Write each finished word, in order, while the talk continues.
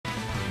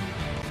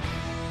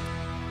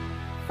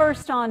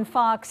First on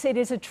Fox, it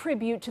is a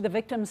tribute to the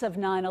victims of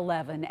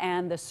 9/11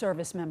 and the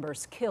service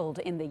members killed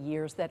in the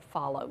years that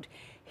followed.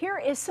 Here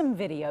is some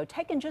video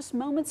taken just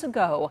moments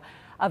ago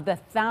of the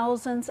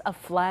thousands of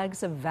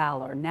flags of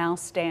valor now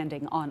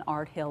standing on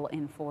Art Hill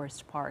in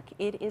Forest Park.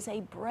 It is a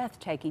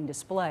breathtaking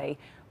display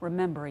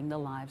remembering the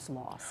lives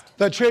lost.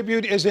 The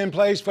tribute is in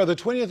place for the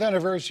 20th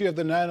anniversary of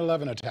the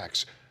 9/11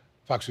 attacks.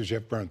 Fox News'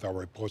 Jeff Bernthal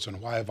reports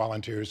on why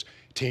volunteers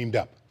teamed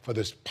up for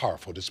this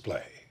powerful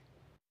display.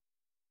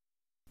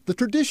 The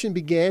tradition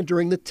began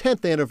during the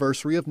 10th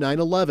anniversary of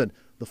 9/11.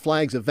 The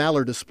Flags of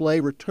Valor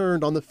display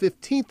returned on the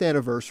 15th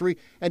anniversary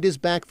and is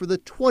back for the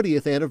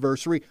 20th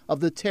anniversary of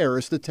the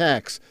terrorist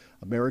attacks.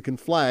 American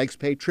flags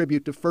pay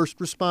tribute to first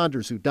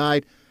responders who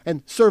died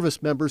and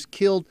service members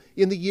killed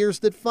in the years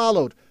that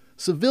followed.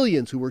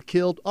 Civilians who were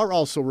killed are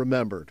also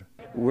remembered.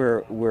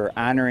 We're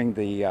honoring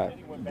the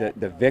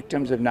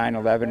victims of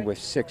 9/11 with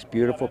 6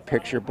 beautiful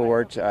picture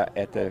boards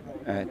at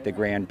the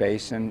Grand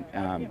Basin.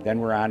 Then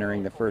we're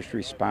honoring the first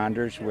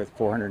responders with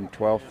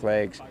 412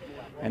 flags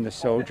and the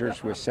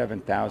soldiers with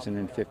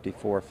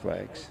 7,054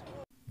 flags.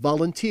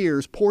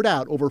 Volunteers poured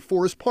out over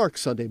Forest Park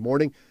Sunday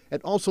morning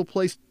and also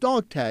placed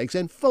dog tags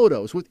and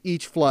photos with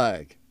each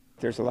flag.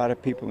 There's a lot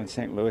of people in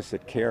St. Louis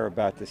that care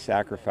about the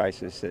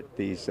sacrifices that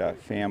these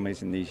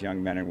families and these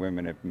young men and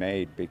women have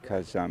made,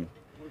 because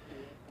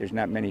there's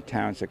not many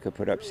towns that could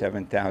put up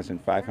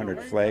 7,500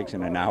 flags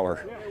in an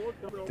hour.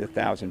 The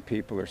 1,000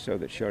 people or so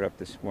that showed up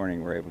this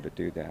morning were able to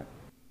do that.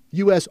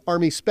 U.S.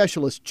 Army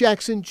Specialist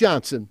Jackson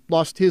Johnson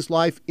lost his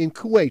life in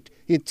Kuwait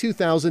in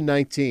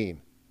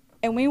 2019.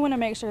 And we want to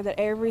make sure that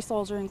every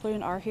soldier,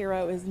 including our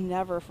hero, is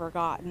never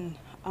forgotten.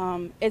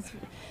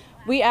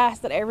 We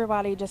ask that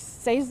everybody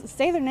just say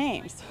their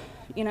names,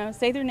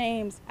 say their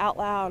names out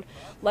loud.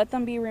 Let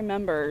them be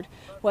remembered,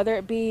 whether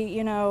it be,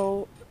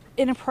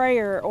 in a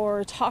prayer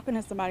or talking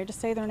to somebody. Just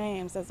say their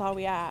names. That's all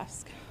we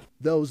ask.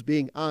 Those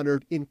being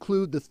honored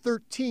include the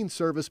 13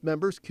 service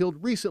members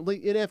killed recently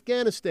in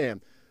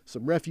Afghanistan.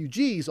 Some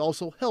refugees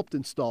also helped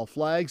install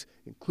flags,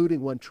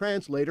 including one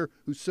translator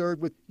who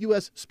served with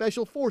U.S.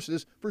 Special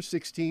Forces for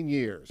 16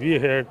 years. We're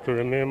here to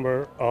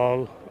remember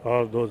all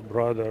those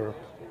brothers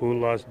who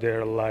lost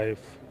their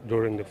life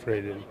during the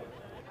freedom.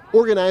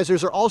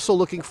 Organizers are also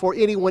looking for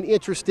anyone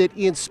interested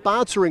in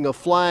sponsoring a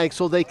flag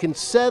so they can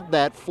send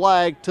that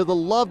flag to the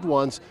loved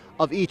ones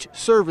of each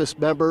service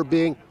member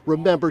being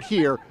remembered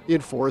here in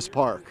Forest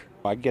Park.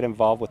 I get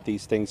involved with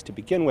these things to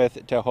begin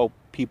with to hope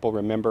people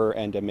remember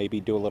and to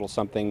maybe do a little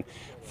something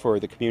for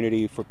the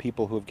community, for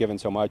people who have given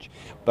so much.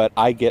 But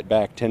I get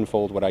back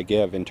tenfold what I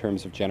give in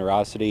terms of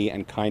generosity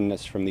and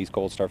kindness from these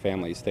Gold Star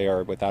families. They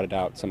are without a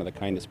doubt some of the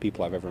kindest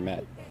people I've ever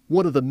met.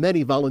 One of the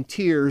many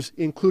volunteers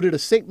included a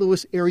St.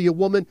 Louis area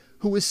woman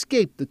who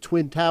escaped the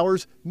Twin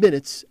Towers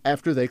minutes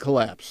after they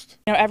collapsed.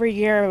 Every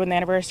year when the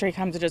anniversary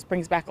comes, it just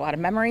brings back a lot of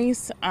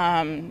memories,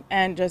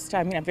 and just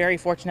I'm very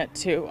fortunate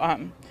to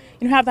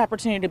have the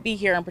opportunity to be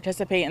here and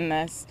participate in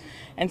this,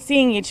 and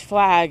seeing each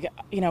flag.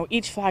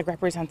 Each flag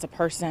represents a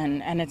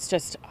person, and it's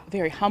just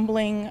very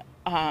humbling,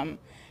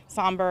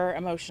 somber,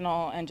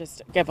 emotional, and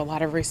just give a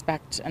lot of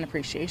respect and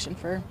appreciation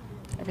for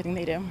everything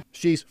they do.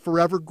 She's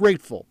forever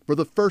grateful for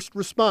the first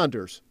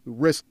responders who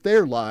risked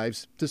their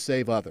lives to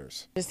save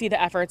others. To see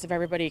the efforts of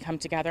everybody come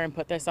together and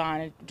put this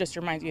on, it just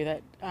reminds you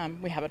that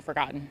we haven't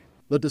forgotten.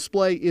 The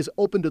display is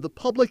open to the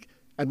public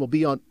and will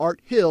be on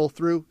Art Hill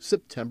through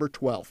September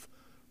 12th.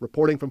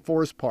 Reporting from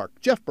Forest Park,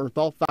 Jeff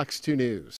Bernthal, Fox 2 News.